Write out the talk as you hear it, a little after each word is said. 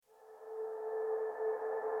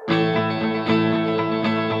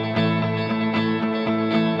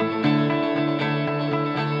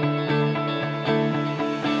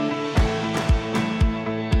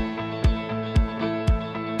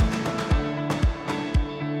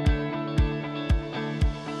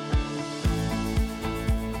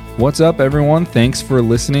What's up, everyone? Thanks for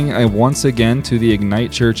listening once again to the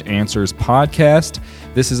Ignite Church Answers podcast.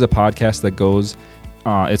 This is a podcast that goes,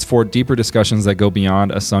 it's for deeper discussions that go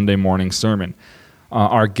beyond a Sunday morning sermon.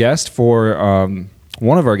 Our guest for,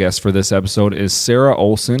 one of our guests for this episode is Sarah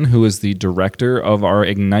Olson, who is the director of our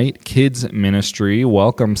Ignite Kids ministry.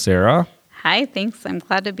 Welcome, Sarah. Hi, thanks. I'm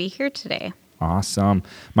glad to be here today. Awesome.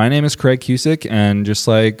 My name is Craig Cusick, and just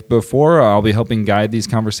like before, I'll be helping guide these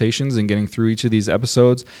conversations and getting through each of these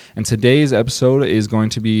episodes. And today's episode is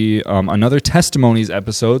going to be another Testimonies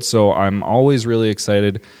episode, so I'm always really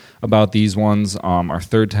excited about these ones. Our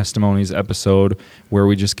third Testimonies episode, where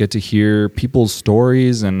we just get to hear people's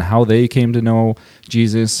stories and how they came to know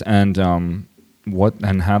Jesus and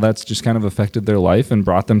how that's just kind of affected their life and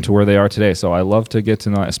brought them to where they are today. So I love to get to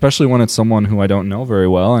know, especially when it's someone who I don't know very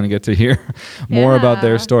well, and get to hear more about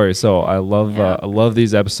their story. So I love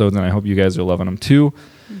these episodes, and I hope you guys are loving them too.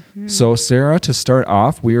 Mm-hmm. So Sarah, to start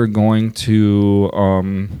off, we are going to,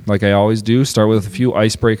 like I always do, start with a few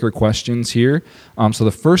icebreaker questions here. So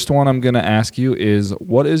the first one I'm going to ask you is,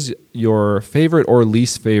 what is your favorite or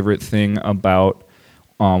least favorite thing about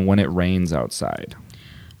when it rains outside?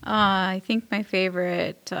 I think my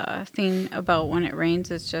favorite thing about when it rains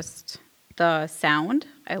is just the sound.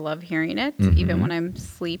 I love hearing it, even when I'm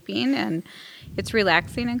sleeping, and it's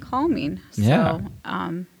relaxing and calming. So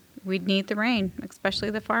we'd need the rain, especially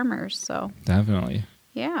the farmers. So definitely.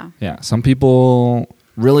 Yeah. Some people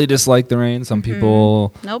really dislike the rain. Some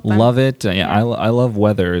people love it. I love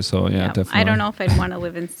weather. So definitely. I don't know if I'd want to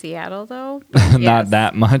live in Seattle though. Not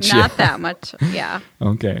that much. Not that much. Yeah.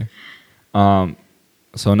 Okay.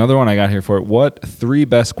 So another one I got here for it. What 3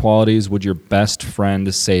 best qualities would your best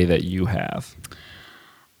friend say that you have?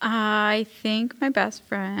 I think my best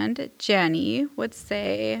friend, Jenny, would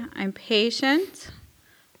say I'm patient,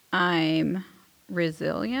 I'm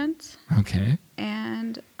resilient,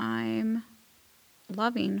 and I'm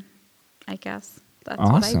loving, I guess. That's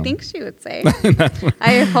awesome. What I think she would say.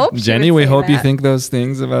 I hope she Jenny, would we say hope that. you think those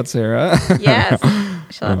things about Sarah. Yes.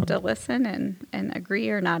 She'll have to listen and agree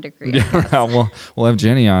or not agree. We'll have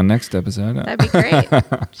Jenny on next episode. That'd be great.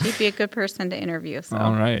 She'd be a good person to interview. So.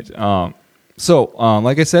 All right.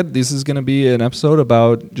 Like I said, this is going to be an episode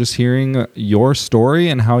about just hearing your story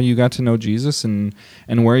and how you got to know Jesus and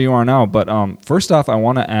where you are now. But first off, I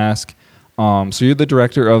want to ask, so you're the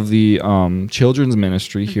director of the children's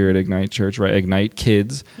ministry here at Ignite Church, right? Ignite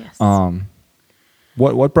Kids. Yes.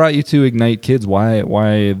 What brought you to Ignite Kids?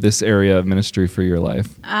 Why this area of ministry for your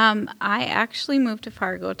life? I actually moved to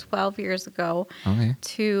Fargo 12 years ago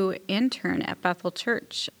to intern at Bethel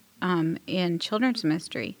Church in children's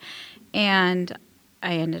ministry. And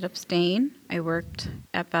I ended up staying. I worked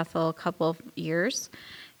at Bethel a couple of years,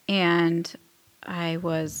 and I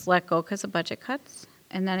was let go because of budget cuts.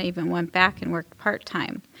 And then I even went back and worked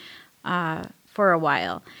part-time for a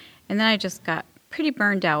while. And then I just got pretty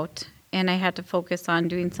burned out, and I had to focus on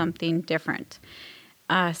doing something different.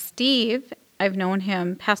 Steve, I've known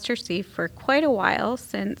him, Pastor Steve, for quite a while,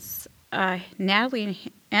 since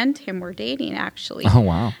Natalie and him were dating, actually. Oh,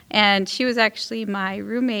 wow. And she was actually my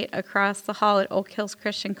roommate across the hall at Oak Hills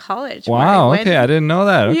Christian College. Wow, I didn't know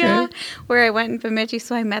that. Okay. Yeah, where I went in Bemidji.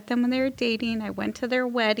 So I met them when they were dating. I went to their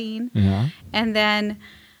wedding. Yeah. And then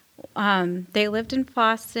they lived in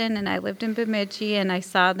Boston, and I lived in Bemidji, and I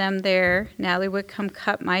saw them there. Natalie would come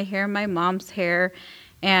cut my hair, my mom's hair,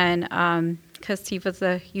 and because Steve was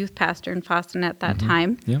a youth pastor in Boston at that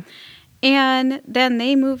time. Yeah. And then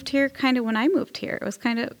they moved here kind of when I moved here. It was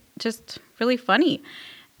kind of just really funny.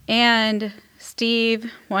 And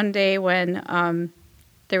Steve, one day when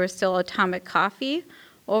there was still Atomic Coffee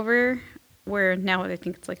over where now I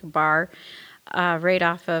think it's like a bar right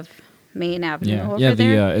off of Main Avenue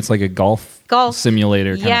there. It's like a golf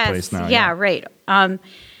simulator kind of place now. Yeah, right.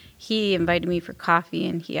 He invited me for coffee,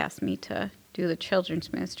 and he asked me to do the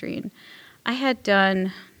children's ministry. And I had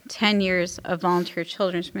done 10 years of volunteer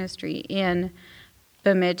children's ministry in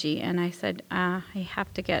Bemidji, and I said, I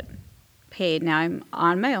have to get paid. Now I'm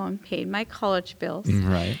on my own, paid my college bills.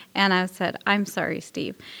 Right. And I said, I'm sorry,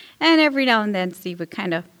 Steve. And every now and then Steve would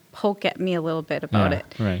kind of poke at me a little bit about it.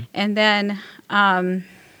 Right. And then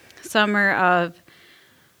summer of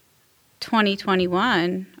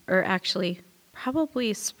 2021, or actually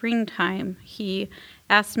probably springtime, he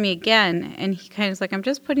asked me again, and he kind of was like, I'm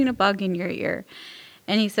just putting a bug in your ear.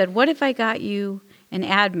 And he said, what if I got you an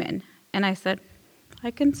admin? And I said,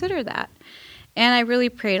 I consider that. And I really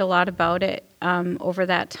prayed a lot about it over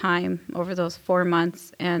that time, over those 4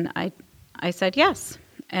 months, and I said yes.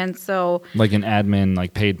 And so... Like an admin,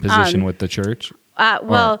 like paid position with the church?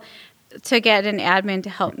 to get an admin to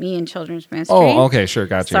help me in children's ministry. Oh, okay, sure,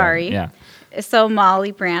 gotcha. Sorry. Yeah. So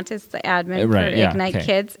Molly Brandt is the admin for yeah, Ignite okay.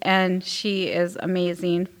 Kids, and she is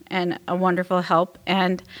amazing and a wonderful help.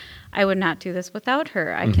 And I would not do this without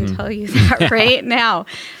her. I can tell you that right now.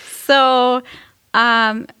 So,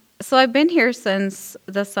 so I've been here since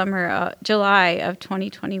the summer, July of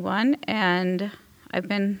 2021, and I've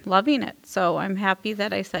been loving it. So I'm happy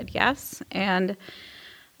that I said yes, and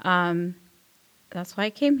that's why I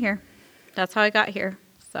came here. That's how I got here.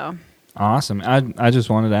 So awesome. I just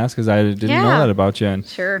wanted to ask because I didn't know that about you. And,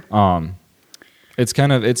 sure.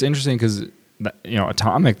 it's interesting because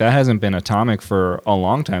Atomic, that hasn't been Atomic for a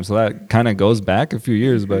long time, so that kind of goes back a few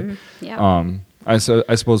years. But I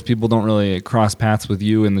suppose people don't really cross paths with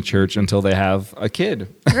you in the church until they have a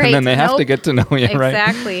kid, right. and then they have to get to know you, right?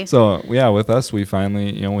 Exactly. So with us, we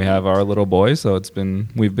finally, we have our little boy, so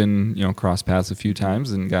we've been cross paths a few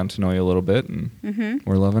times and gotten to know you a little bit, and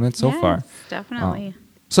we're loving it so far. Definitely.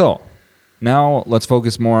 So now let's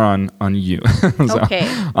focus more on you. Okay.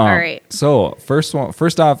 All right. So first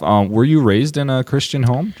off, were you raised in a Christian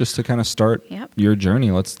home? Just to kind of start your journey,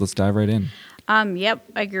 let's dive right in. Yep.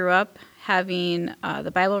 I grew up having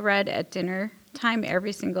the Bible read at dinner time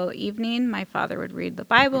every single evening. My father would read the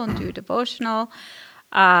Bible and do devotional.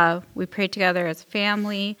 We prayed together as a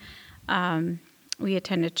family. We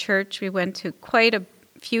attended church. We went to quite a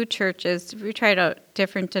few churches. We tried out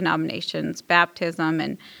different denominations, baptism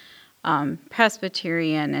and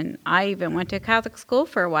Presbyterian, and I even went to Catholic school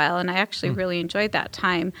for a while, and I actually really enjoyed that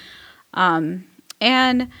time,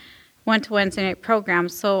 and went to Wednesday night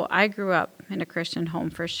programs. So I grew up in a Christian home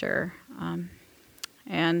for sure,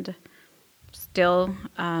 and still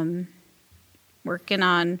working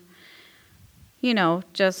on,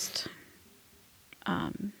 just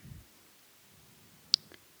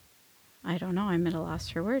I don't know. I'm at a loss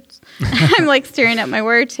for words. I'm like staring at my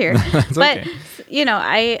words here. But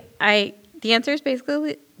okay. The answer is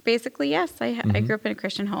basically yes. I grew up in a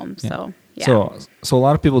Christian home, so yeah. So a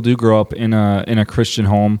lot of people do grow up in a Christian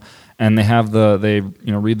home, and they have they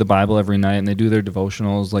read the Bible every night, and they do their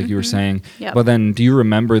devotionals, like you were saying. Yep. But then, do you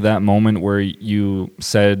remember that moment where you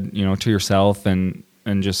said to yourself and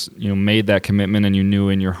just made that commitment, and you knew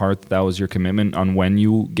in your heart that was your commitment on when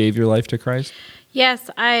you gave your life to Christ? Yes,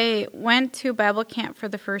 I went to Bible camp for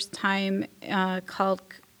the first time called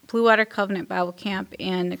Blue Water Covenant Bible Camp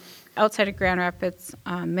outside of Grand Rapids,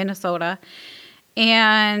 Minnesota.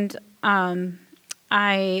 And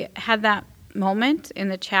I had that moment in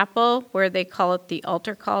the chapel where they call it the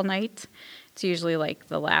altar call night. It's usually like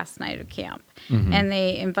the last night of camp. And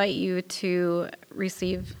they invite you to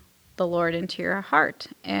receive the Lord into your heart.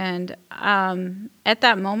 And at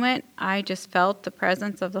that moment, I just felt the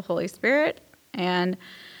presence of the Holy Spirit. And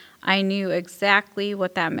I knew exactly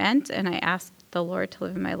what that meant, and I asked the Lord to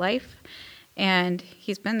live in my life, and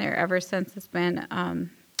He's been there ever since. It's been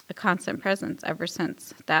a constant presence ever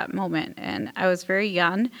since that moment, and I was very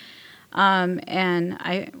young, and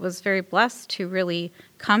I was very blessed to really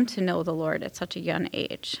come to know the Lord at such a young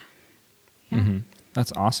age. Yeah. Mm-hmm.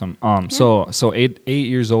 That's awesome. So 8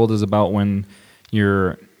 years old is about when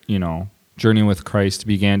your journey with Christ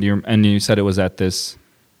began. And you said it was at this.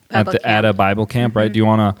 At a Bible camp, right? Do you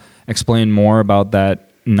want to explain more about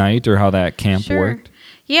that night or how that camp worked?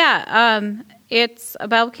 Yeah, it's a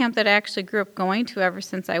Bible camp that I actually grew up going to ever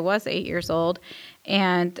since I was 8 years old,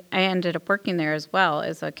 and I ended up working there as well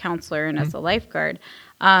as a counselor and as a lifeguard.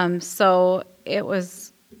 So it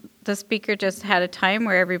was, the speaker just had a time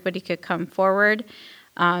where everybody could come forward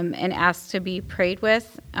and ask to be prayed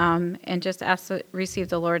with, and just ask to receive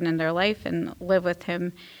the Lord in their life and live with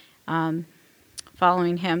Him,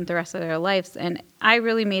 following Him the rest of their lives. And I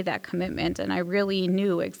really made that commitment, and I really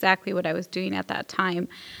knew exactly what I was doing at that time.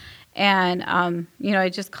 And, I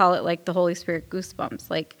just call it like the Holy Spirit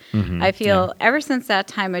goosebumps. Like I feel ever since that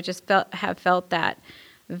time, I just have felt that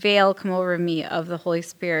veil come over me of the Holy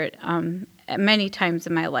Spirit many times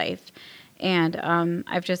in my life. And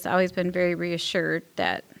I've just always been very reassured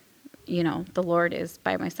that, the Lord is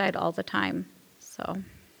by my side all the time. So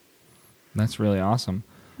that's really awesome.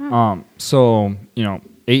 So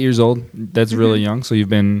 8 years old, that's really young. So you've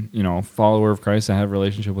been, follower of Christ. I have a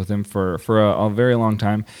relationship with Him for a very long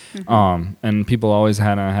time. And people always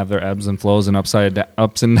have their ebbs and flows and ups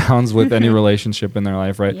and downs with any relationship in their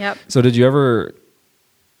life, right? Yep. So did you ever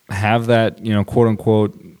have that, quote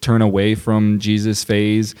unquote, turn away from Jesus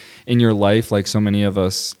phase in your life, like so many of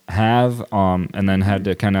us have, and then had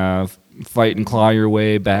to kind of fight and claw your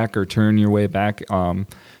way back or turn your way back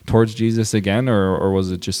towards Jesus again, or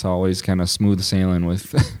was it just always kind of smooth sailing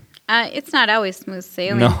with? It's not always smooth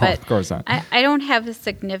sailing, No, but of course not. I don't have a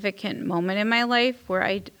significant moment in my life where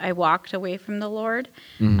I walked away from the Lord.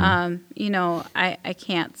 I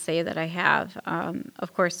can't say that I have.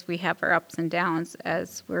 Of course, we have our ups and downs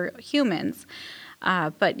as we're humans.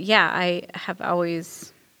 But yeah, I have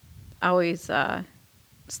always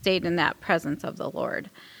stayed in that presence of the Lord.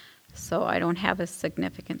 So I don't have a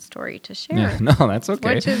significant story to share. Yeah, no, that's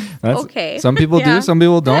okay. Which is that's, okay. Some people do, some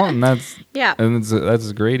people don't, and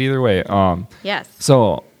that's great either way. Yes.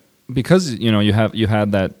 So because you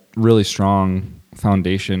had that really strong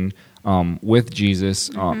foundation with Jesus,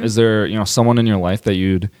 is there someone in your life that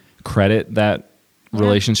you'd credit that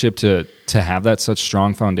relationship to have that such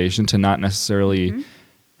strong foundation, to not necessarily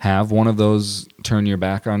have one of those turn your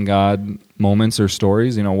back on God moments or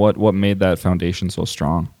stories? What made that foundation so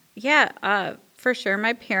strong? Yeah, for sure.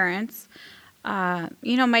 My parents,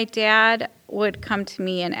 my dad would come to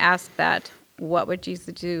me and ask that "what would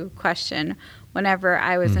Jesus do?" question whenever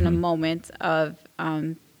I was in a moment of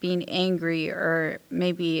being angry or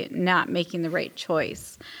maybe not making the right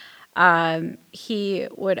choice. He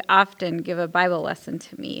would often give a Bible lesson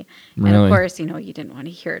to me. Really? And of course, you didn't want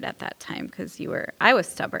to hear it at that time because I was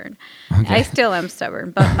stubborn. Okay. I still am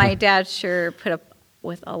stubborn, but my dad sure put up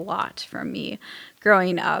with a lot from me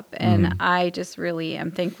growing up. And I just really am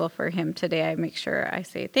thankful for him today. I make sure I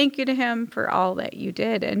say thank you to him for all that you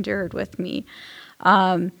endured with me.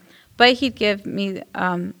 But he'd give me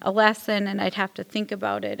a lesson and I'd have to think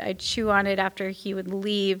about it. I'd chew on it after he would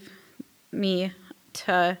leave me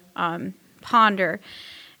to ponder,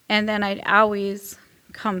 and then I'd always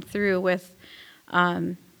come through with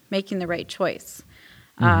making the right choice.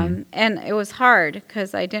 And it was hard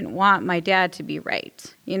because I didn't want my dad to be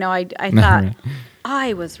right. I thought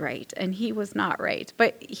I was right and he was not right.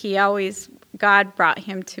 But God brought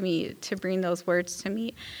him to me to bring those words to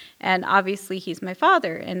me. And obviously he's my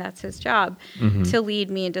father and that's his job to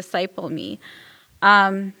lead me and disciple me.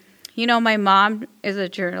 My mom is a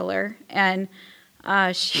journaler, and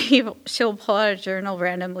she'll pull out a journal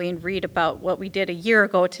randomly and read about what we did a year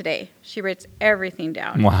ago today. She writes everything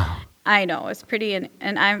down. Wow. I know, it's pretty, and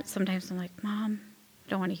I'm like, Mom, I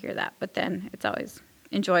don't want to hear that, but then it's always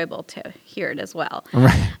enjoyable to hear it as well.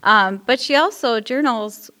 Right. But she also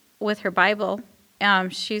journals with her Bible.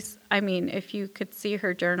 If you could see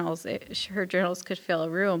her journals, her journals could fill a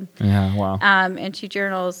room. Yeah, wow. And she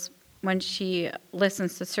journals when she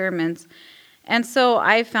listens to sermons. And so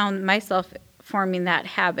I found myself forming that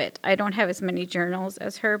habit. I don't have as many journals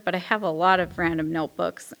as her, but I have a lot of random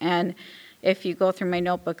notebooks. And if you go through my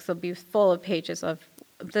notebooks, they'll be full of pages of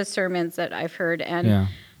the sermons that I've heard and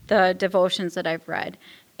the devotions that I've read.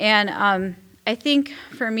 And I think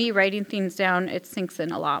for me, writing things down, it sinks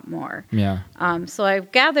in a lot more. Yeah. So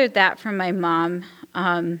I've gathered that from my mom.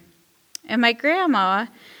 And my grandma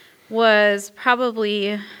was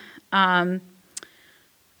probably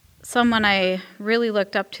someone I really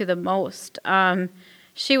looked up to the most.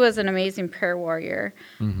 She was an amazing prayer warrior.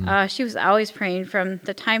 She was always praying from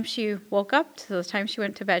the time she woke up to the time she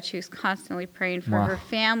went to bed. She was constantly praying for her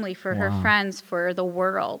family, for her friends, for the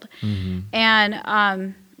world. And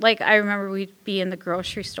I remember we'd be in the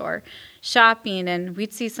grocery store shopping, and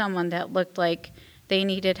we'd see someone that looked like they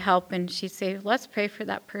needed help, and she'd say, "Let's pray for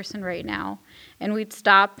that person right now." And we'd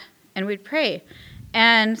stop and we'd pray.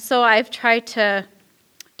 And so I've tried to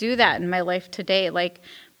do that in my life today, like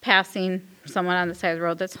passing someone on the side of the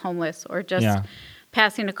road that's homeless, or just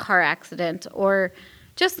passing a car accident, or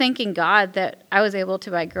just thanking God that I was able to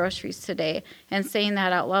buy groceries today and saying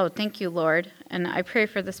that out loud. Thank you, Lord. And I pray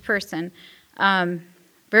for this person.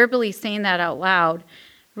 Verbally saying that out loud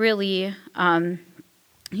really,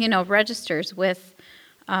 registers with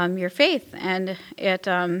your faith, and it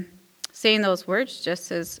saying those words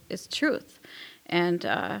just is truth. And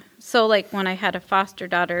so when I had a foster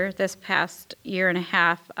daughter this past year and a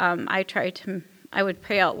half, I would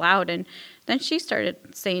pray out loud, and then she started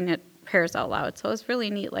saying prayers out loud. So it was really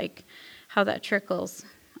neat, how that trickles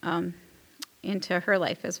into her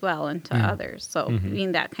life as well, and to others. So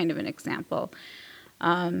being that kind of an example.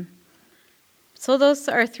 So those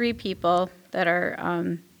are three people that are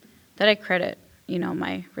that I credit,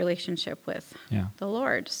 my relationship with the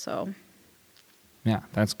Lord. So yeah,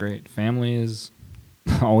 that's great. Family is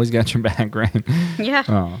always got your back, right?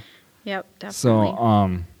 Yeah. Yep,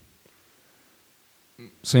 definitely.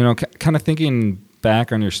 So kind of thinking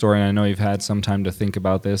back on your story, and I know you've had some time to think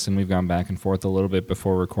about this, and we've gone back and forth a little bit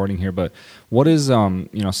before recording here, but what is,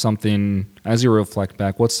 something, as you reflect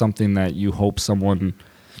back, what's something that you hope someone,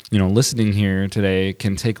 listening here today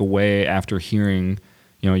can take away after hearing,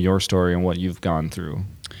 your story and what you've gone through?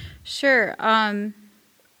 Sure.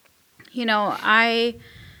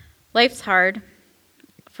 life's hard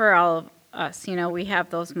for all of us. We have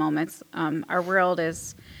those moments. Our world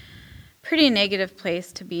is a pretty negative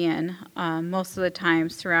place to be in most of the time,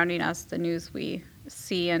 surrounding us, the news we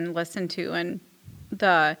see and listen to, and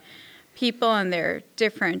the people and their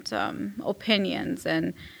different opinions.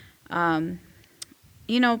 And,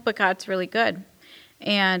 but God's really good.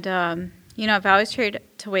 And, I've always tried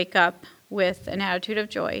to wake up with an attitude of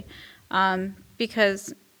joy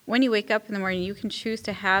because when you wake up in the morning, you can choose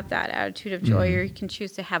to have that attitude of joy, or you can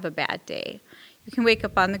choose to have a bad day. You can wake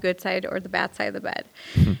up on the good side or the bad side of the bed.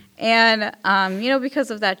 And, because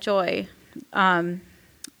of that joy,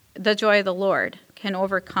 the joy of the Lord can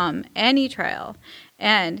overcome any trial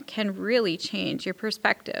and can really change your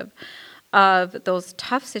perspective of those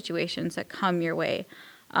tough situations that come your way.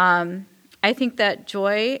 I think that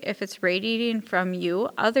joy, if it's radiating from you,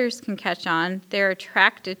 others can catch on. They're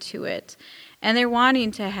attracted to it, and they're wanting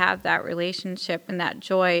to have that relationship and that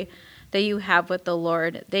joy that you have with the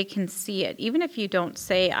Lord. They can see it. Even if you don't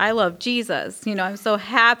say, I love Jesus, I'm so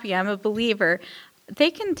happy, I'm a believer, they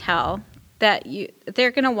can tell that they're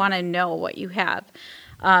going to want to know what you have,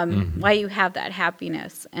 why you have that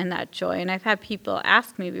happiness and that joy. And I've had people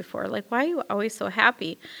ask me before, like, why are you always so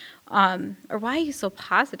happy? Or why are you so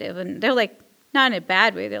positive? And they're like, not in a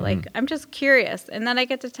bad way. They're like, I'm just curious. And then I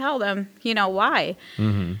get to tell them, why.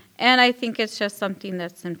 And I think it's just something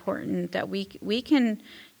that's important, that we can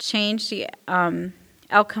change the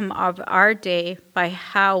outcome of our day by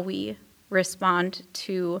how we respond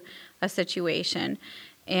to a situation.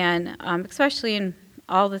 And especially in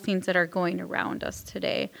all the things that are going around us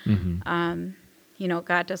today,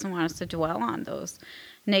 God doesn't want us to dwell on those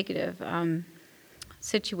negative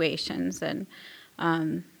situations and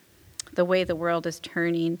the way the world is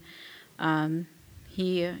turning.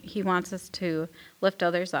 He wants us to lift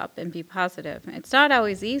others up and be positive. It's not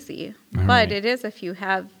always easy, but it is if you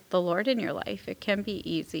have the Lord in your life. It can be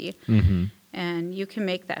easy, and you can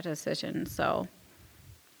make that decision. So,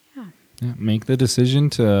 yeah, make the decision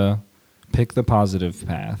to pick the positive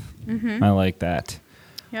path. I like that.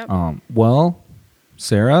 Yep. Well,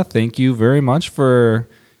 Sarah, thank you very much for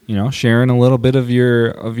sharing a little bit of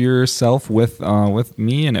yourself with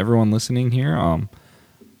me and everyone listening here.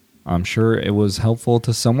 I'm sure it was helpful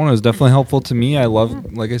to someone. It was definitely helpful to me. I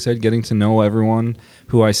love, like I said, getting to know everyone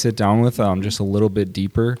who I sit down with just a little bit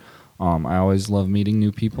deeper. I always love meeting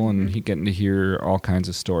new people and getting to hear all kinds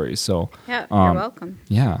of stories. So yeah, you're welcome.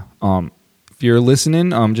 Yeah. If you're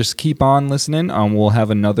listening, just keep on listening. We'll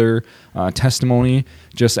have another testimony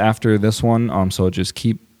just after this one. So just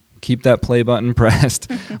keep that play button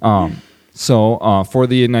pressed. So for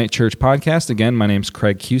the Ignite Church podcast, again, my name's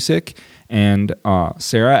Craig Cusick. And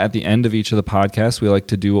Sarah, at the end of each of the podcasts, we like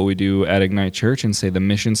to do what we do at Ignite Church and say the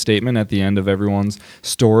mission statement at the end of everyone's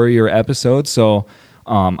story or episode. So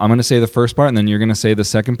I'm going to say the first part, and then you're going to say the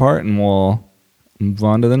second part, and we'll move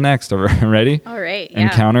on to the next. Ready? All right. Yeah.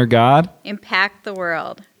 Encounter God. Impact the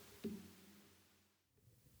world.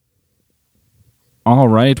 All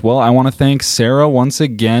right. Well, I want to thank Sarah once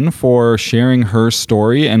again for sharing her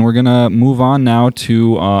story, and we're going to move on now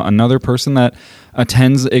to another person that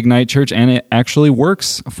attends Ignite Church and it actually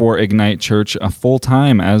works for Ignite Church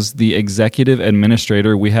full-time as the executive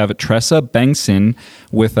administrator. We have Tressa Bengtson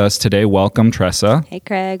with us today. Welcome, Tressa. Hey,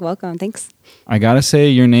 Craig. Welcome. Thanks. I got to say,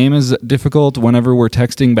 your name is difficult whenever we're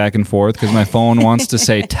texting back and forth because my phone wants to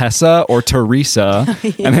say Tessa or Teresa,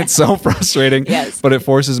 and it's so frustrating. Yes. But it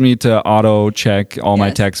forces me to auto-check all my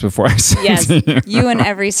texts before I send to you. You and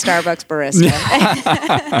every Starbucks barista.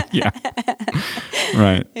 Yeah.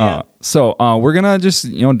 Right. Yeah. So we're going to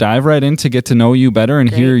just, dive right in to get to know you better and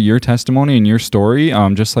hear your testimony and your story,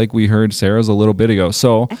 just like we heard Sarah's a little bit ago.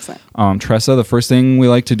 So, Tressa, the first thing we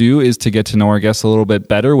like to do is to get to know our guests a little bit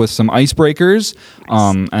better with some icebreakers. Nice.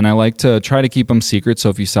 And I like to try to keep them secret. So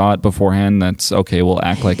if you saw it beforehand, that's okay. We'll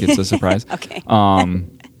act like it's a surprise. Okay.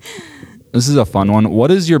 This is a fun one. What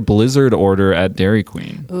is your Blizzard order at Dairy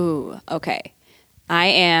Queen? Ooh, okay. I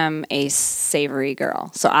am a savory girl.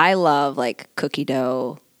 So I love like cookie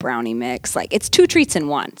dough, brownie mix. Like it's two treats in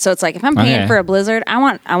one. So it's like if I'm paying for a Blizzard, I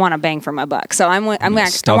want a bang for my buck. So I want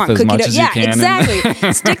cookie dough. Yeah,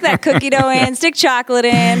 exactly. Stick that cookie dough in, stick chocolate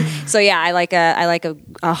in. So yeah, I like a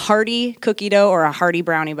hearty cookie dough or a hearty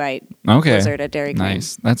brownie bite. Okay. Blizzard at Dairy Queen.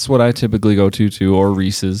 Nice. That's what I typically go to too, or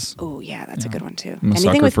Reese's. Oh yeah, that's a good one too. I'm a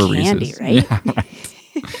Anything sucker with for candy, Reese's. right? Yeah.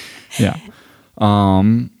 Right.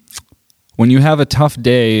 Yeah. When you have a tough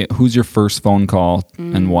day, who's your first phone call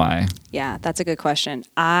and why? Yeah, that's a good question.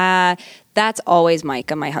 That's always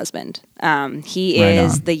Micah, my husband. He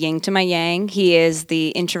is the yin to my yang. He is the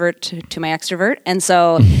introvert to my extrovert. And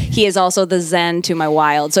so he is also the zen to my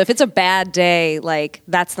wild. So if it's a bad day, like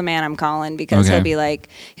that's the man I'm calling, because he'll be like,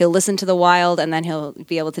 he'll listen to the wild and then he'll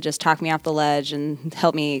be able to just talk me off the ledge and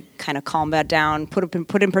help me kind of calm that down,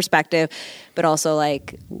 put in perspective, but also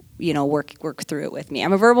like, you know, work through it with me.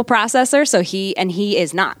 I'm a verbal processor, so he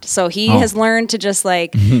is not. So he has learned to just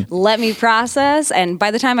like let me process, and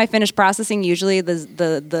by the time I finish processing, usually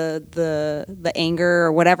the anger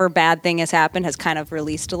or whatever bad thing has happened has kind of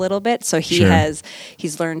released a little bit. So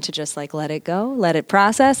he's learned to just like let it go, let it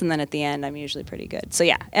process, and then at the end I'm usually pretty good. So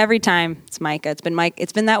yeah, every time it's Micah.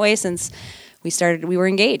 It's been that way since we were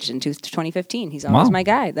engaged in 2015. He's always my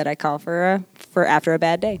guy that I call for after a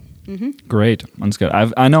bad day. Mm-hmm. Great. That's good.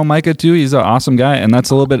 I know Micah too. He's an awesome guy, and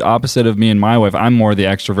that's a little bit opposite of me and my wife. I'm more the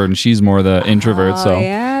extrovert and she's more the introvert. So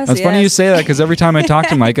that's funny you say that, because every time I talk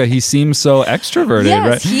to Micah, he seems so extroverted. Yes,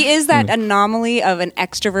 right? He is that anomaly of an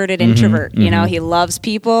extroverted introvert. You know, he loves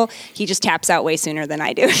people. He just taps out way sooner than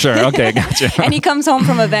I do. Sure. Okay. Gotcha. And he comes home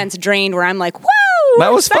from events drained, where I'm like, whoa,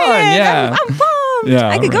 that was fun. Yeah. I'm pumped. Yeah,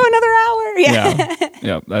 I could go another hour.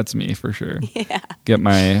 Yeah. That's me for sure. Yeah. Get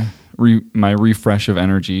my refresh of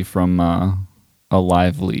energy from a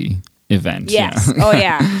lively event. Yes. Yeah. Oh,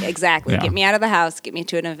 yeah. Exactly. Yeah. Get me out of the house, get me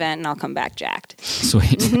to an event, and I'll come back jacked.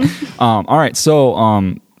 Sweet. Mm-hmm. All right.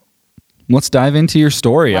 So let's dive into your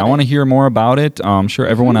story. I want to hear more about it. I'm sure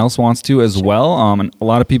everyone else wants to as well. And a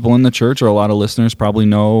lot of people in the church, or a lot of listeners, probably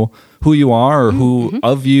know who you are, or who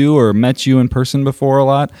of you, or met you in person before a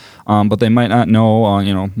lot, but they might not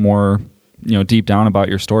know, more, deep down about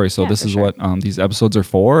your story. So this is what these episodes are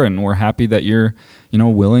for, and we're happy that you're,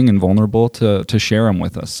 willing and vulnerable to share them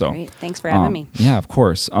with us. So great. Thanks for having me. Yeah, of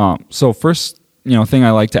course. So first, thing I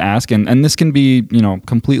like to ask, and this can be,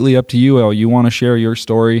 completely up to you how you want to share your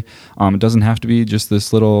story. It doesn't have to be just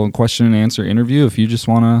this little question and answer interview. If you just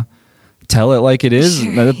want to tell it like it is,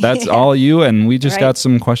 that's all you. And we just got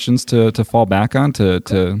some questions to fall back on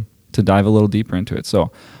to dive a little deeper into it.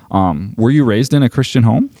 So, were you raised in a Christian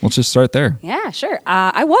home? Let's just start there. Yeah, sure.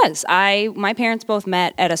 I was. My parents both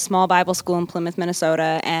met at a small Bible school in Plymouth,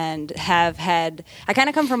 Minnesota, and I kind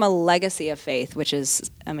of come from a legacy of faith, which is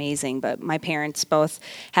amazing, but my parents both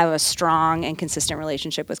have a strong and consistent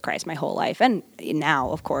relationship with Christ my whole life, and now,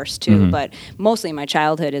 of course, too, but mostly my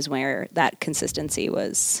childhood is where that consistency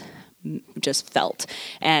was just felt.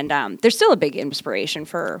 And there's still a big inspiration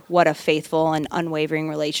for what a faithful and unwavering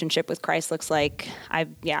relationship with Christ looks like.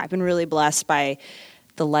 I've been really blessed by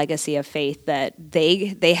the legacy of faith that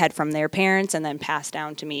they had from their parents and then passed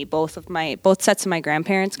down to me. Both sets of my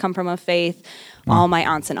grandparents come from a faith. All my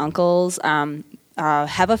aunts and uncles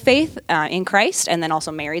have a faith in Christ, and then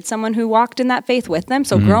also married someone who walked in that faith with them.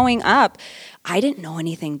 So growing up, I didn't know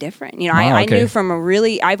anything different. I knew from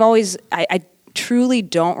I truly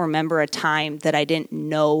don't remember a time that I didn't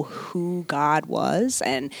know who God was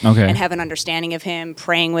and have an understanding of Him,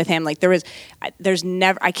 praying with Him. Like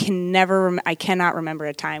I cannot remember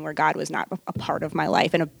a time where God was not a part of my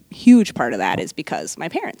life, and a huge part of that is because my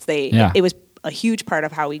parents. It was a huge part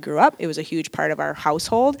of how we grew up. It was a huge part of our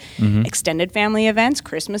household, extended family events,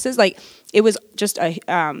 Christmases. Like it was just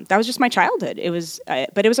that was just my childhood. It was,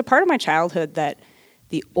 but it was a part of my childhood that.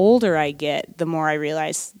 The older I get, the more I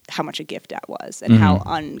realize how much a gift that was and how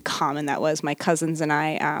uncommon that was. My cousins and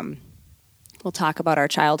I will talk about our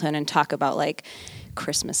childhood and talk about like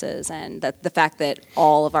Christmases and the fact that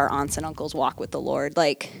all of our aunts and uncles walk with the Lord.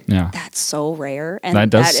 Like that's so rare,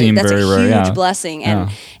 and that's a huge blessing,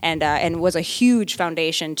 and was a huge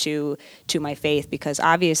foundation to my faith, because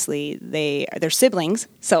obviously they're siblings,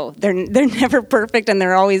 so they're never perfect, and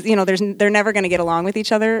they're always they're never going to get along with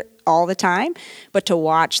each other all the time. But to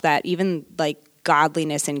watch that, even like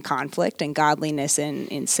godliness in conflict, and godliness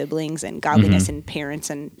in siblings, and godliness in parents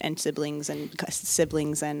and siblings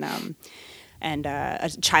and a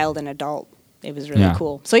child and adult. It was really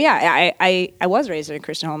cool. So I was raised in a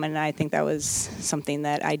Christian home, and I think that was something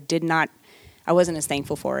that I wasn't as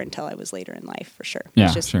thankful for until I was later in life, for sure. Yeah,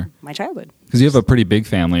 it's just my childhood. Because you have a pretty big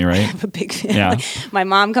family, right? I have a big family. Yeah. My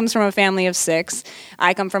mom comes from a family of 6.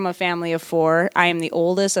 I come from a family of 4. I am the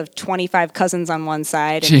oldest of 25 cousins on one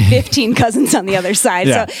side and 15 cousins on the other side.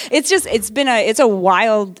 Yeah. So it's a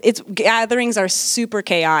wild, gatherings are super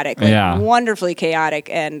chaotic, wonderfully chaotic.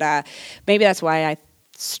 And maybe that's why I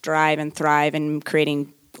strive and thrive in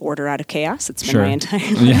creating order out of chaos. It's been my entire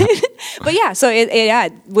life. But so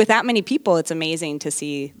with that many people, it's amazing to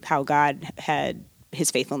see how God had His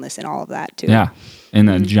faithfulness in all of that too. Yeah, in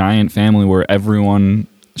a giant family where everyone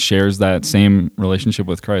shares that same relationship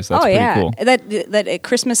with Christ. That's pretty cool. That at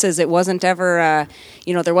Christmases, it wasn't ever,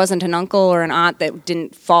 there wasn't an uncle or an aunt that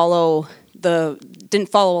didn't follow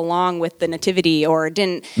along with the nativity or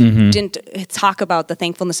didn't talk about the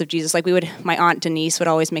thankfulness of Jesus. Like my aunt Denise would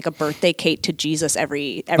always make a birthday cake to Jesus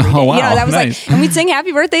every day. Wow, that was nice. and we'd sing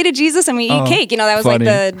happy birthday to Jesus and we eat cake. That was funny.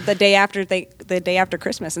 like the day after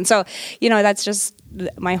Christmas. And so, that's just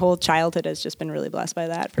my whole childhood has just been really blessed by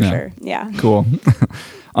that for sure. Yeah. Cool.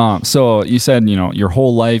 So you said, your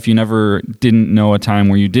whole life, you never didn't know a time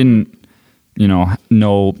where you didn't,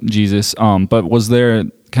 know Jesus. But was there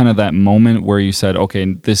kind of that moment where you said,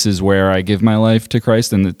 okay, this is where I give my life to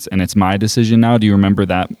Christ and it's my decision now? Do you remember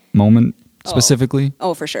that moment specifically?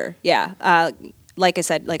 Oh, for sure. Yeah. Like I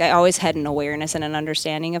said, I always had an awareness and an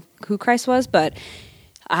understanding of who Christ was, but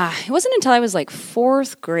it wasn't until I was like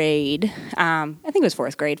fourth grade, I think it was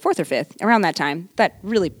fourth or fifth, around that time, that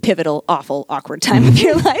really pivotal, awful, awkward time of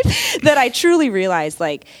your life, that I truly realized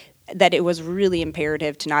that it was really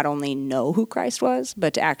imperative to not only know who Christ was,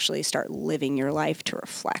 but to actually start living your life to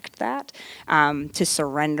reflect that, to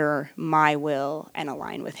surrender my will and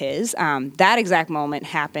align with His. That exact moment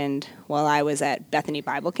happened while I was at Bethany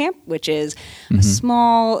Bible Camp, which is a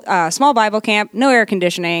small Bible camp, no air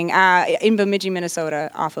conditioning, in Bemidji, Minnesota,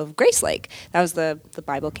 off of Grace Lake. That was the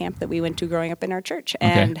Bible camp that we went to growing up in our church.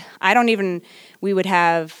 And I don't even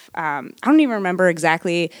remember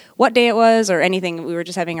exactly what day it was or anything. We were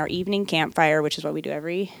just having our evening campfire, which is what we do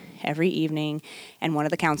every evening. And one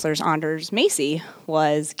of the counselors, Anders Macy,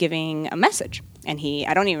 was giving a message. And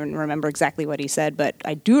I don't even remember exactly what he said, but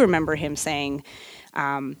I do remember him saying,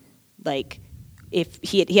 if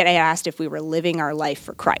he had asked if we were living our life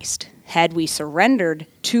for Christ, had we surrendered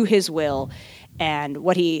to His will and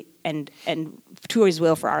what He and to His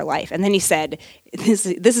will for our life. And then he said, this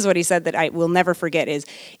is what he said that I will never forget is,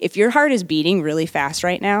 if your heart is beating really fast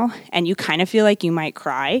right now and you kind of feel like you might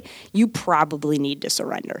cry, you probably need to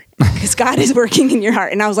surrender because God is working in your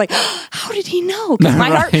heart. And I was like, how did he know? Because my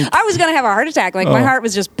heart, I was going to have a heart attack. My heart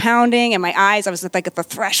was just pounding and my eyes, I was at the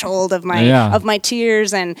threshold of my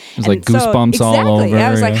tears. And it was like goosebumps all over.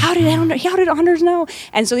 I was like, how did Anders know?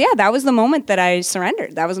 And so, that was the moment that I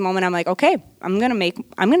surrendered. That was the moment I'm like, okay, I'm going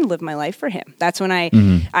to live my life for Him. That's when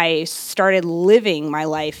I started living my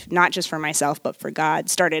life, not just for myself, but for God,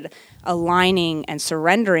 started aligning and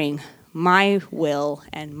surrendering my will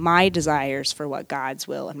and my desires for what God's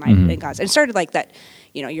will and God's. And it started like that,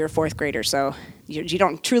 you're a fourth grader, so you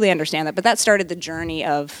don't truly understand that, but that started the journey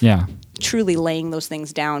of truly laying those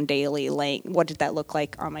things down daily, what did that look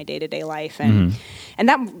like on my day-to-day life, and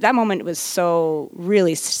that moment was so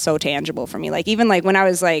tangible for me. Even when I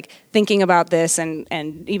was thinking about this, and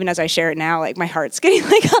even as I share it now, my heart's getting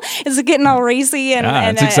it's getting all racy and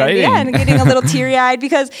it's exciting, and getting a little teary-eyed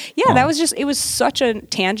because it was such a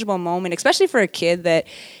tangible moment, especially for a kid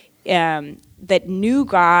that knew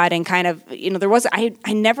God and kind of,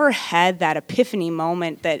 I never had that epiphany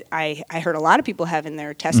moment that I heard a lot of people have in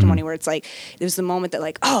their testimony where it's there's the moment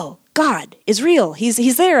that oh, God is real.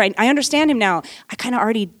 He's there. I understand Him now. I kind of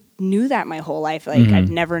already knew that my whole life. I've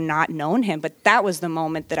never not known Him, but that was the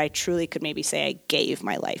moment that I truly could maybe say I gave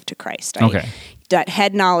my life to Christ. That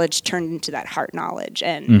head knowledge turned into that heart knowledge,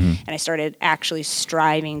 and I started actually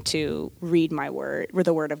striving to read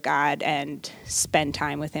the Word of God, and spend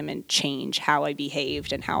time with Him and change how I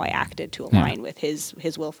behaved and how I acted to align with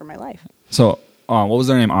His will for my life. So, what was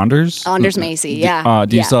their name? Anders Macy.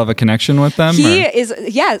 Do you still have a connection with them? He is,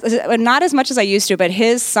 not as much as I used to, but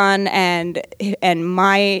his son and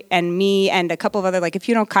me and a couple of other, if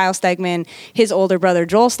you know Kyle Stegman, his older brother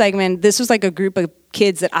Joel Stegman, this was a group of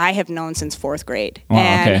kids that I have known since fourth grade. Wow,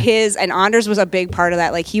 and Anders was a big part of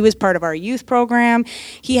that. He was part of our youth program.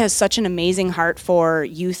 He has such an amazing heart for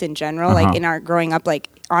youth in general. In our growing up,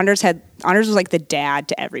 Anders was the dad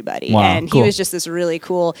to everybody. Wow, and cool. He was just this really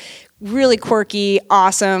cool, really quirky,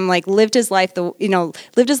 awesome, lived his life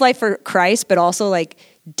for Christ, but also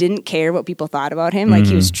didn't care what people thought about him.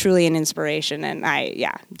 He was truly an inspiration, and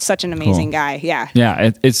such an amazing guy.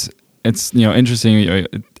 Yeah, it's interesting.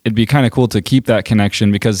 It'd be kind of cool to keep that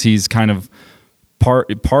connection because he's kind of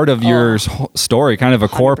part of your story, kind of a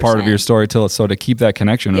core 100%. Part of your story. So to keep that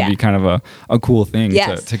connection would be kind of a cool thing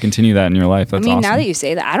to continue that in your life. That's awesome. Now that you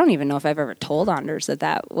say that, I don't even know if I've ever told Anders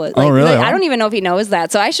that was. Really? I don't even know if he knows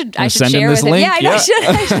that. So I should send share him this with link? him. I should.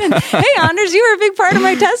 Hey, Anders, you were a big part of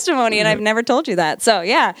my testimony, and I've never told you that. So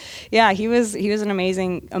he was an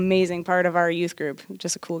amazing part of our youth group.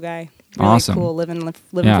 Just a cool guy. Really awesome. Cool, living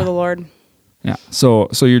for the Lord. Yeah. So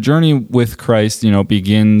your journey with Christ,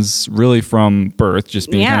 begins really from birth,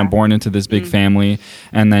 just being kind of born into this big family,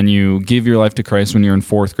 and then you give your life to Christ when you're in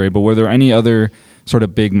fourth grade. But were there any other sort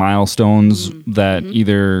of big milestones that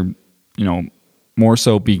either, you know, more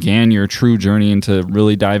so began your true journey into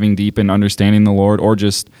really diving deep and understanding the Lord, or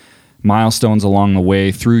just milestones along the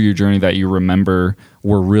way through your journey that you remember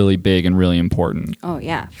were really big and really important? Oh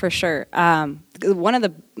yeah, for sure.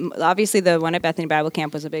 Obviously the one at Bethany Bible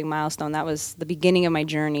Camp was a big milestone. That was the beginning of my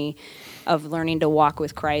journey of learning to walk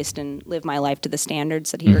with Christ and live my life to the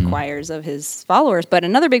standards that he requires of his followers. But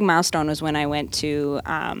another big milestone was when I went to,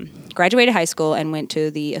 graduated high school and went to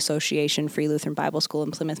the Association Free Lutheran Bible School in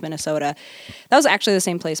Plymouth, Minnesota. That was actually the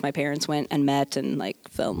same place my parents went and met and like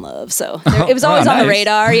fell in love. So it was always on the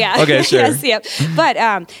radar. Yeah. Okay, sure. Yes, yep. But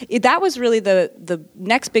that was really the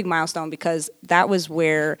next big milestone, because that was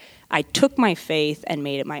where I took my faith and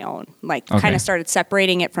made it my own. Like kind of started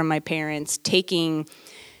separating it from my parents, taking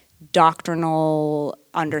doctrinal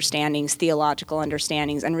understandings, theological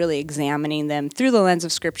understandings, and really examining them through the lens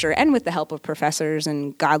of Scripture and with the help of professors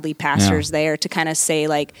and godly pastors there to kind of say,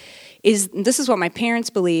 like, this is what my parents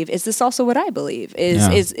believe? Is this also what I believe?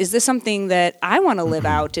 Is this something that I want to live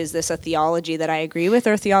out? Is this a theology that I agree with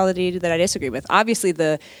or a theology that I disagree with? Obviously,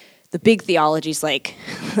 the big theologies like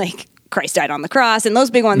Christ died on the cross, and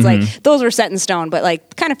those big ones, like those were set in stone, but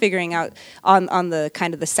like kind of figuring out on the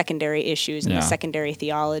kind of the secondary issues and the secondary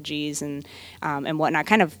theologies and whatnot,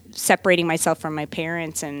 kind of separating myself from my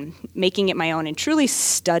parents and making it my own and truly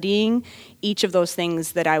studying each of those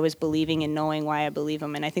things that I was believing and knowing why I believe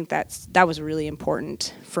them. And I think that was really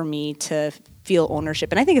important for me to feel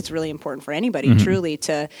ownership. And I think it's really important for anybody truly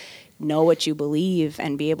to know what you believe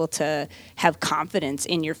and be able to have confidence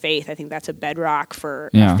in your faith. I think that's a bedrock for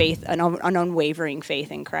faith, an unwavering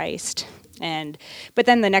faith in Christ. But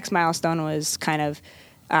then the next milestone was kind of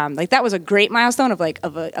that was a great milestone of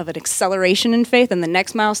an acceleration in faith, and the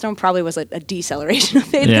next milestone probably was a deceleration of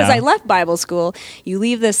faith, because I left Bible school. You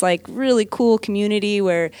leave this like really cool community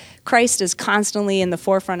where Christ is constantly in the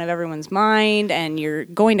forefront of everyone's mind, and you're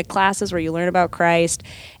going to classes where you learn about Christ,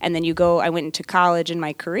 and then I went into college in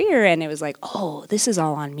my career, and it was like, oh, this is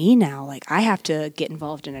all on me now. Like, I have to get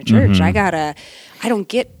involved in a church. I don't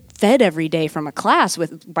get fed every day from a class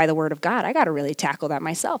by the Word of God. I got to really tackle that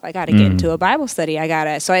myself. I got to get into a Bible study.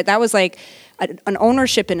 That was like an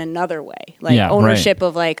ownership in another way, ownership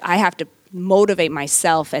of like, I have to motivate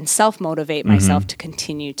myself and self-motivate myself to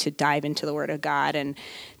continue to dive into the Word of God. And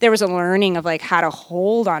there was a learning of like how to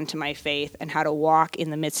hold on to my faith and how to walk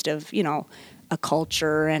in the midst of, you know, a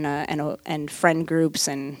culture and friend groups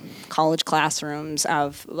and college classrooms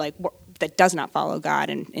of like that does not follow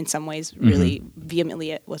God, and in some ways really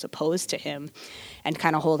vehemently was opposed to him, and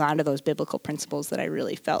kind of hold on to those biblical principles that I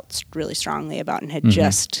really felt really strongly about and had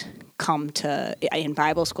just in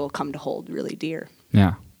Bible school, come to hold really dear.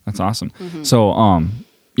 Yeah, that's awesome. So,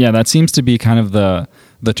 that seems to be kind of the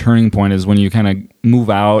turning point, is when you kind of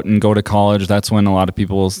move out and go to college. That's when a lot of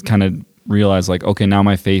people kind of realize like, okay, now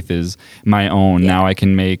my faith is my own. Now I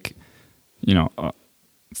can make,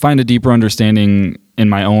 find a deeper understanding in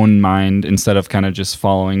my own mind, instead of kind of just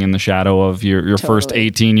following in the shadow of your first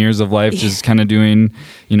 18 years of life, just kind of doing,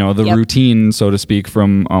 the routine, so to speak,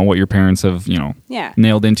 from what your parents have,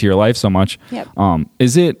 nailed into your life so much.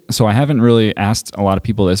 So I haven't really asked a lot of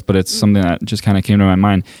people this, but it's something that just kind of came to my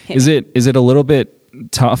mind. Is it a little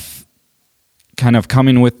bit tough kind of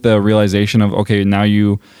coming with the realization of, okay, now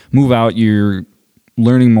you move out, you're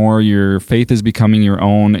learning more, your faith is becoming your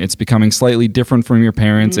own, it's becoming slightly different from your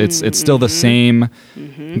parents, it's still the same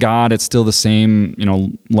God, it's still the same,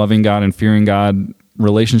 loving God and fearing God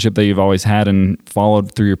relationship that you've always had and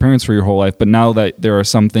followed through your parents for your whole life, but now that there are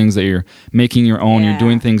some things that you're making your own, you're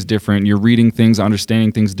doing things different, you're reading things,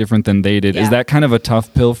 understanding things different than they did, is that kind of a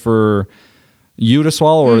tough pill for you to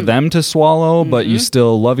swallow or them to swallow, but you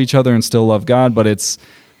still love each other and still love God, but it's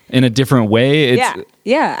in a different way?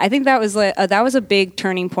 I think that was a big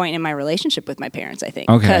turning point in my relationship with my parents, I think.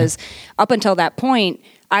 Because up until that point,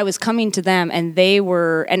 I was coming to them, and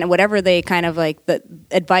and whatever they kind of like, the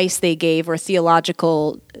advice they gave or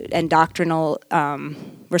theological and doctrinal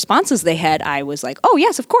responses they had, I was like, oh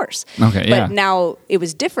yes, of course. But now it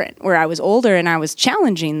was different, where I was older and I was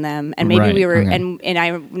challenging them, and maybe we were, and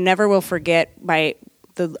I never will forget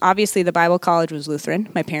obviously the Bible college was Lutheran.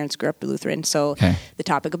 My parents grew up Lutheran, so the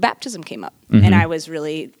topic of baptism came up, and I was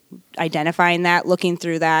really identifying that, looking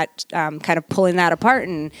through that, kind of pulling that apart,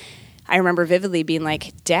 and I remember vividly being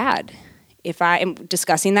like, Dad, if I am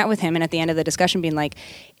discussing that with him, and at the end of the discussion being like,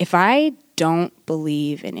 if I don't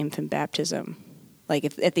believe in infant baptism, like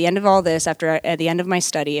if at the end of all this, at the end of my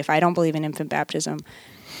study, if I don't believe in infant baptism,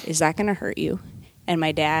 is that going to hurt you? And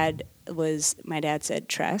my dad said,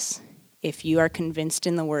 Tress, if you are convinced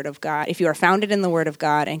in the Word of God, if you are founded in the Word of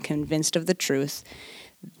God and convinced of the truth,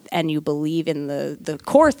 and you believe in the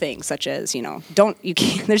core things, such as,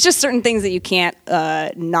 there's just certain things that you can't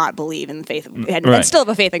not believe in the faith and still have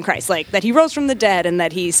a faith in Christ, like that he rose from the dead and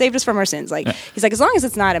that he saved us from our sins. Like he's like, as long as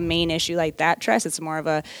it's not a main issue like that, Tress, it's more of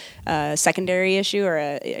a secondary issue,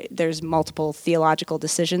 or there's multiple theological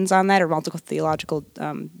decisions on that, or multiple theological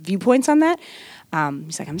viewpoints on that.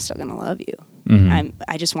 He's like, I'm still gonna love you.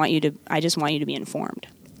 I just want you to be informed.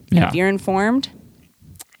 And if you're informed,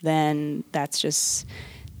 then that's just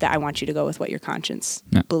that I want you to go with what your conscience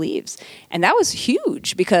believes. And that was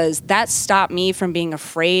huge, because that stopped me from being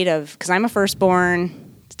afraid of, because I'm a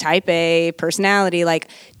firstborn, type A personality, like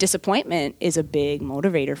disappointment is a big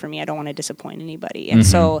motivator for me. I don't want to disappoint anybody. And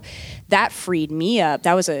so that freed me up.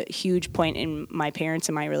 That was a huge point in my parents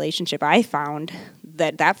and my relationship. I found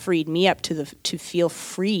that freed me up to feel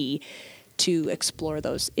free to explore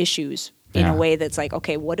those issues in a way that's like,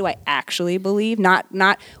 okay, what do I actually believe? Not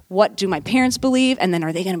what do my parents believe, and then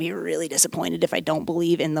are they going to be really disappointed if I don't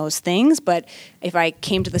believe in those things? But if I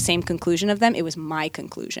came to the same conclusion of them, it was my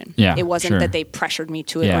conclusion. It wasn't that they pressured me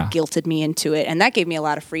to it or guilted me into it, and that gave me a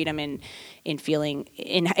lot of freedom in feeling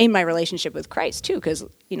in my relationship with Christ too, because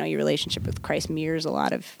your relationship with Christ mirrors a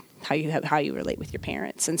lot of how you relate with your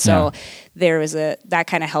parents, and so there was that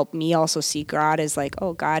kind of helped me also see God as like,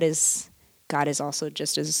 oh, God is also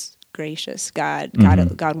just as gracious. God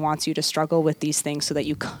wants you to struggle with these things so that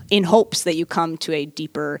in hopes that you come to a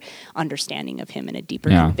deeper understanding of him and a deeper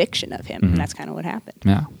conviction of him. And that's kind of what happened.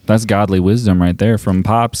 Yeah. That's godly wisdom right there from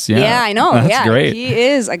Pops. Yeah. Yeah, I know. That's great. He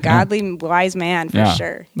is a godly, wise man for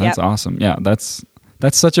sure. That's awesome. Yeah. That's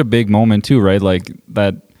such a big moment too, right? Like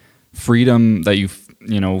that freedom that you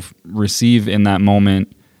receive in that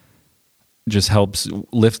moment just helps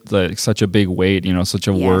lift such a big weight, such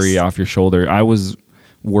a worry off your shoulder. I was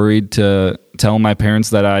worried to tell my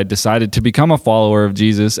parents that I decided to become a follower of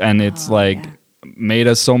Jesus, and it's made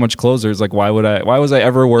us so much closer. It's like, why was I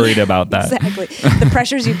ever worried about that? Exactly. The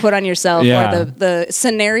pressures you put on yourself or the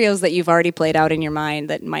scenarios that you've already played out in your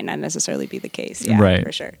mind that might not necessarily be the case. Yeah, right.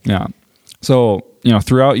 For sure. Yeah. So,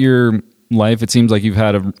 throughout your life, it seems like you've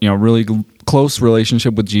had a really close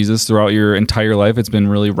relationship with Jesus throughout your entire life. It's been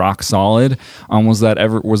really rock solid. Was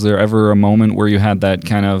there ever a moment where you had that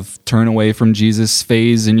kind of turn away from Jesus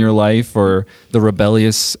phase in your life, or the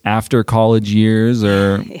rebellious after college years,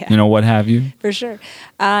 or what have you? For sure.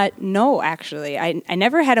 No, actually, I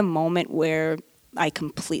never had a moment where I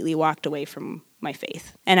completely walked away from my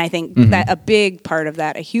faith. And I think that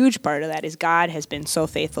a huge part of that is God has been so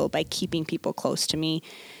faithful by keeping people close to me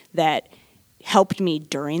that helped me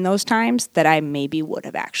during those times that I maybe would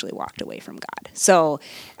have actually walked away from God. So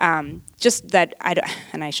just that,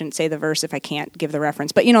 and I shouldn't say the verse if I can't give the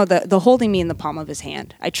reference, but the holding me in the palm of his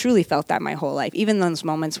hand, I truly felt that my whole life, even those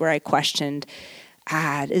moments where I questioned,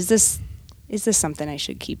 is this something I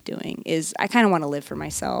should keep doing? I kind of want to live for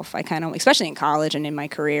myself. Especially in college and in my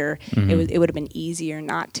career, it would have been easier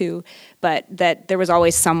not to, but that there was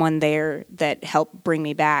always someone there that helped bring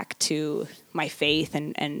me back to my faith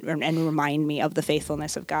and remind me of the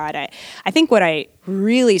faithfulness of God. I think what I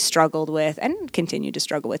really struggled with, and continue to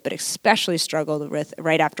struggle with, but especially struggled with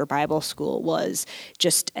right after Bible school, was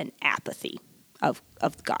just an apathy of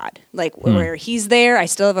God, like where he's there, I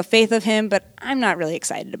still have a faith of him, but I'm not really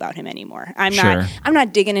excited about him anymore. I'm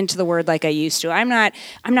not digging into the word like I used to. I'm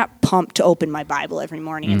not pumped to open my Bible every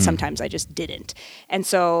morning, and sometimes I just didn't. And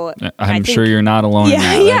so I'm sure you're not alone.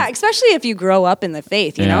 Yeah, especially if you grow up in the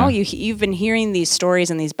faith, you've been hearing these stories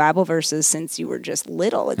and these Bible verses since you were just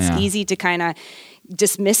little. It's easy to kind of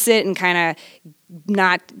dismiss it and kind of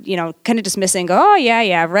not, kind of dismiss it and go, oh,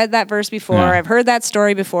 yeah, I've read that verse before. Yeah. I've heard that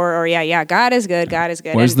story before. Or, God is good. God is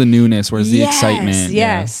good. Where's the newness? Where's the excitement?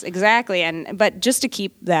 Yes, exactly. But just to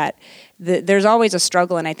keep that, there's always a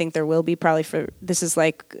struggle, and I think there will be probably this is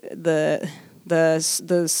like the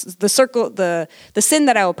circle, the sin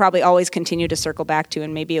that I will probably always continue to circle back to,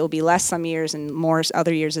 and maybe it will be less some years and more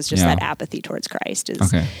other years, is just that apathy towards Christ,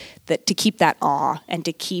 that to keep that awe and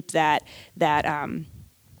to keep that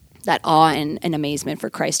awe and amazement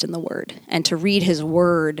for Christ in the Word, and to read His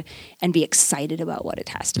Word and be excited about what it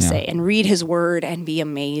has to say, and read His Word and be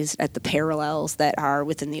amazed at the parallels that are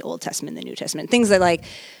within the Old Testament and the New Testament. Things that, like,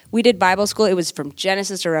 we did Bible school, it was from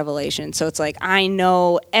Genesis to Revelation, so it's like I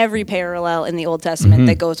know every parallel in the Old Testament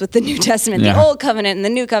that goes with the New Testament, the Old Covenant and the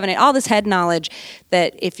New Covenant, all this head knowledge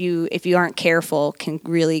that if you aren't careful can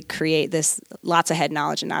really create this lots of head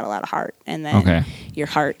knowledge and not a lot of heart, and then your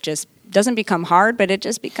heart just doesn't become hard, but it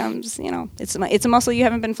just becomes, it's a muscle you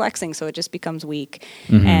haven't been flexing, so it just becomes weak.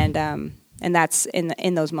 And that's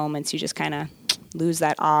in those moments you just kind of lose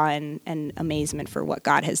that awe and amazement for what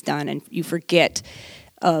God has done, and you forget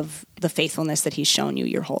of the faithfulness that he's shown you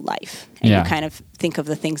your whole life. And you kind of think of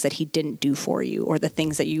the things that he didn't do for you or the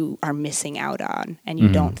things that you are missing out on. And you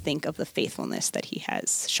don't think of the faithfulness that he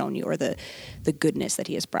has shown you or the goodness that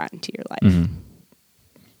he has brought into your life.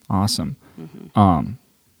 Awesome.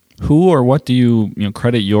 Who or what do you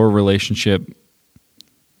credit your relationship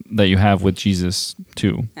that you have with Jesus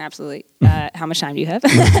to? Absolutely. How much time do you have?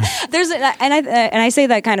 I say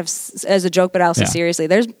that kind of as a joke, but also seriously.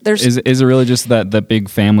 There's is it really just that big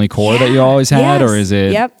family core that you always had, or is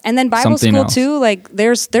it? Yep. And then Bible school else? too. Like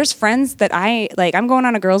there's friends that I'm going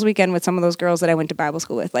on a girls' weekend with some of those girls that I went to Bible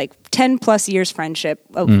school with. Like 10 plus years friendship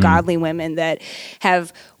of godly women that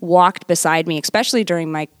have walked beside me, especially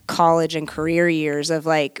during my college and career years, of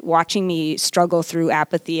like watching me struggle through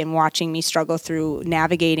apathy and watching me struggle through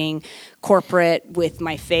navigating corporate with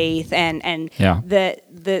my faith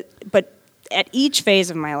but at each phase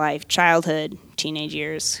of my life, childhood, teenage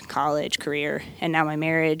years, college, career, and now my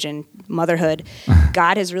marriage and motherhood,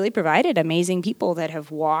 God has really provided amazing people that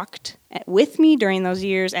have walked with me during those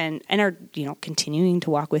years and are, continuing to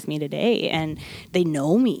walk with me today. And they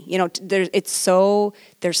know me.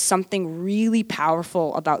 There's something really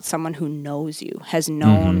powerful about someone who knows you, has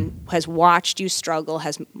known, has watched you struggle,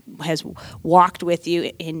 has walked with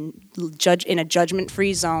you in a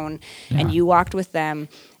judgment-free zone, and you walked with them.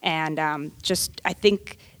 And I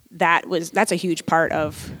think that's a huge part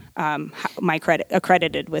of my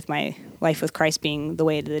accredited with my life with Christ being the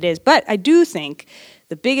way that it is. But I do think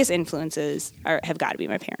the biggest influences have got to be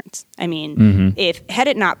my parents. I mean, had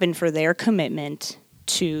it not been for their commitment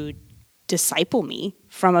to disciple me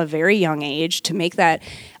from a very young age, to make that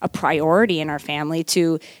a priority in our family,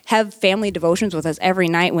 to have family devotions with us every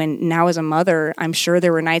night, when now as a mother, I'm sure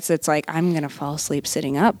there were nights that's like, I'm going to fall asleep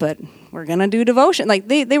sitting up, but we're going to do devotion. Like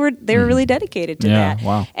they were really dedicated to that.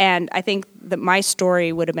 Wow. And I think that my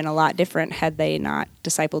story would have been a lot different had they not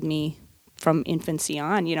discipled me from infancy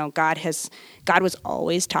on. God was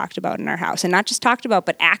always talked about in our house, and not just talked about,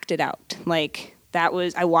 but acted out. Like,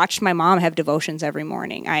 I watched my mom have devotions every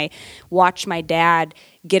morning. I watched my dad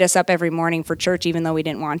get us up every morning for church, even though we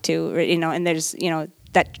didn't want to, and there's,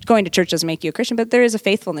 that going to church doesn't make you a Christian, but there is a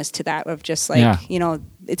faithfulness to that of just like,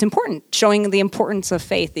 it's important, showing the importance of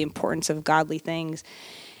faith, the importance of godly things.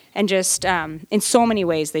 And just in so many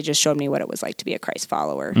ways, they just showed me what it was like to be a Christ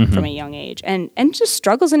follower from a young age. And just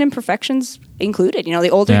struggles and imperfections included. The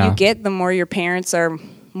older you get, the more your parents are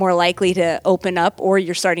more likely to open up, or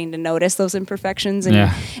you're starting to notice those imperfections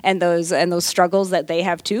and those struggles that they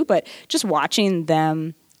have too. But just watching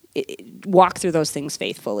them walk through those things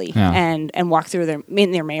faithfully and walk through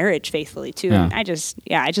their marriage faithfully too. And I just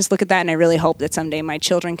look at that, and I really hope that someday my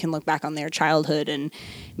children can look back on their childhood and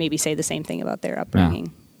maybe say the same thing about their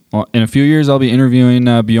upbringing. Well, in a few years, I'll be interviewing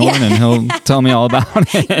Bjorn, and he'll tell me all about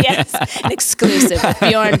it. Yes, an exclusive with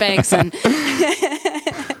Bjorn Bankson.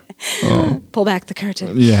 Pull back the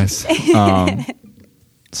curtain. Yes.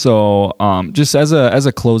 So, just as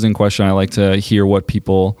a closing question, I like to hear what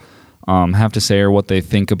people have to say or what they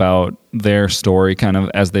think about their story, kind of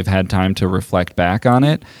as they've had time to reflect back on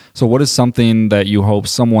it. So, what is something that you hope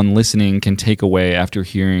someone listening can take away after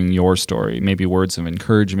hearing your story? Maybe words of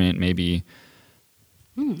encouragement, maybe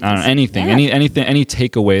I don't know, anything, any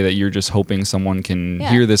takeaway that you're just hoping someone can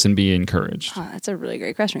hear this and be encouraged. Oh, that's a really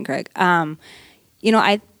great question, Craig.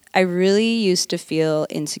 I really used to feel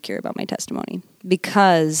insecure about my testimony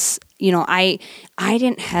because, I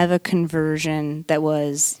didn't have a conversion that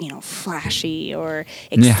was, flashy or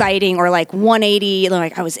exciting or like 180,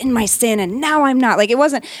 like I was in my sin and now I'm not. Like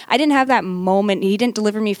I didn't have that moment. He didn't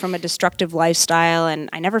deliver me from a destructive lifestyle, and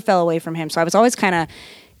I never fell away from him. So I was always kind of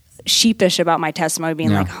sheepish about my testimony,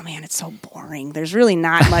 being like, oh man, it's so boring. There's really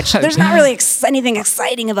not much. There's not really anything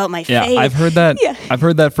exciting about my faith. I've heard that. I've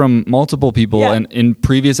heard that from multiple people, and in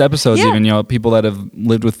previous episodes, even people that have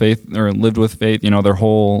lived with faith their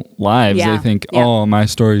whole lives. They think, oh, my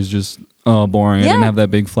story is just boring. I didn't have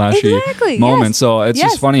that big flashy moment. So it's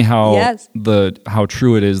just funny how how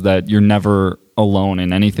true it is that you're never alone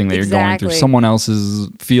in anything that you're going through. Someone else is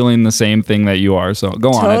feeling the same thing that you are. So go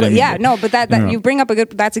on. But that you bring up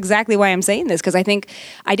that's exactly why I'm saying this, because I think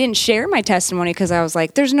I didn't share my testimony because I was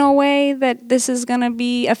like, there's no way that this is going to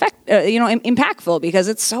be impactful because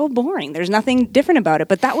it's so boring. There's nothing different about it.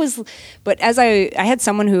 But as I had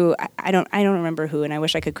someone who I don't remember who, and I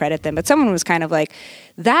wish I could credit them, but someone was kind of like,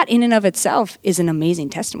 that in and of itself is an amazing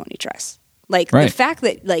testimony, Tress. The fact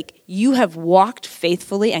that you have walked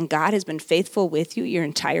faithfully and God has been faithful with you your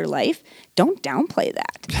entire life, don't downplay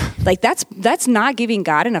that. That's not giving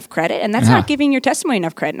God enough credit, and that's not giving your testimony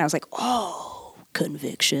enough credit. And I was like, oh,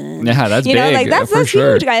 conviction. Yeah, that's big. That's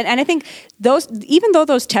sure. huge. And I think even though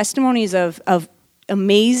those testimonies of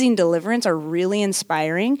amazing deliverance are really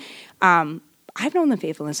inspiring. I've known the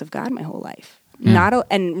faithfulness of God my whole life.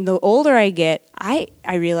 And the older I get,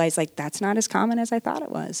 I realize like that's not as common as I thought it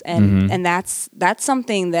was, and that's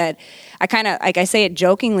something that I kind of like. I say it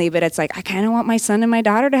jokingly, but it's like I kind of want my son and my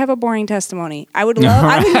daughter to have a boring testimony. I would love,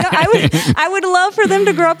 I would love for them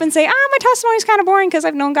to grow up and say, my testimony's kind of boring because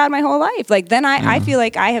I've known God my whole life. Like then I feel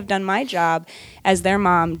like I have done my job as their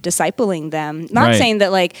mom, discipling them. Not saying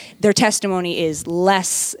that like their testimony is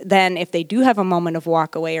less than if they do have a moment of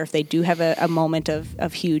walk away or if they do have a moment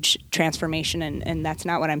of huge transformation. And that's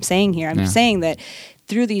not what I'm saying here. I'm saying that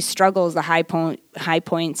through these struggles, the high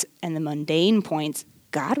points and the mundane points,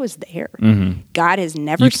 God was there. God has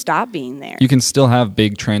never stopped being there. You can still have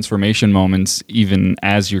big transformation moments even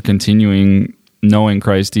as you're continuing knowing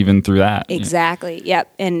Christ even through that. Exactly.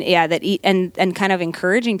 Yep. And and kind of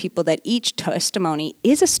encouraging people that each testimony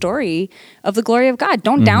is a story of the glory of God.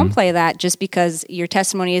 Don't downplay that just because your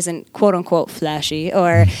testimony isn't quote unquote flashy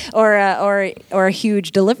or a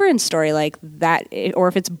huge deliverance story like that, or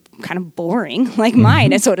if it's kind of boring like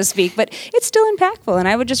mine, so to speak, but it's still impactful. And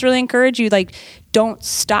I would just really encourage you, like, don't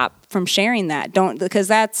stop from sharing that. Because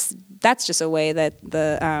that's just a way that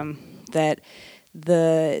the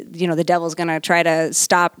devil's going to try to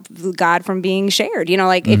stop God from being shared.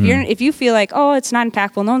 Like if you feel like, it's not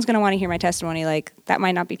impactful, no one's going to want to hear my testimony, like that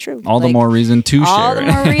might not be true. All the more reason to share it. All the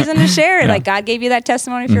more reason to share it. Like God gave you that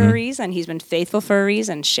testimony for a reason. He's been faithful for a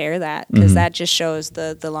reason. Share that, because that just shows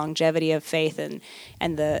the longevity of faith and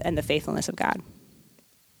the faithfulness of God.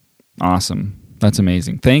 Awesome. That's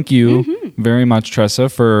amazing. Thank you very much, Tressa,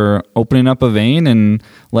 for opening up a vein and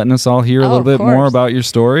letting us all hear a little bit more about your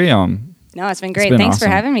story. No, it's been great. Thanks for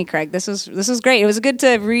having me, Craig. This was great. It was good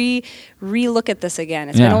to re-look at this again.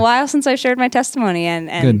 It's been a while since I shared my testimony, and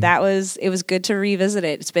it was good to revisit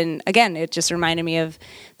it. It's been, again, it just reminded me of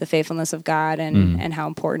the faithfulness of God and how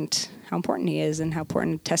important He is and how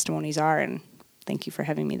important testimonies are. And thank you for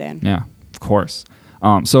having me, Dan. Yeah, of course.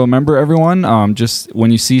 So remember, everyone, just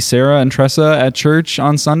when you see Sarah and Tressa at church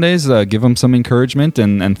on Sundays, give them some encouragement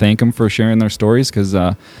and thank them for sharing their stories, because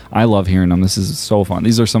I love hearing them. This is so fun.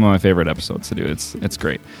 These are some of my favorite episodes to do. It's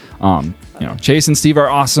great. Chase and Steve are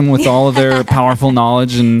awesome with all of their powerful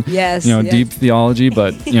knowledge and deep theology,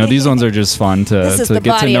 but these ones are just fun to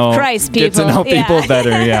get to know Christ, get to know people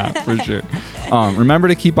better. Yeah, for sure. Remember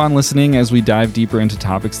to keep on listening as we dive deeper into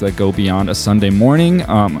topics that go beyond a Sunday morning.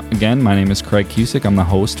 Again, my name is Craig Cusick. I'm the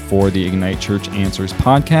host for the Ignite Church Answers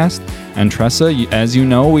podcast. And Tressa, as you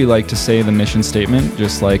know, we like to say the mission statement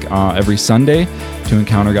just like every Sunday: to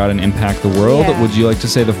encounter God and impact the world. Yeah. Would you like to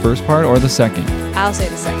say the first part or the second? I'll say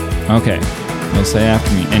the second. Okay. You'll say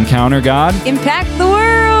after me. Encounter God. Impact the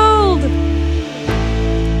world.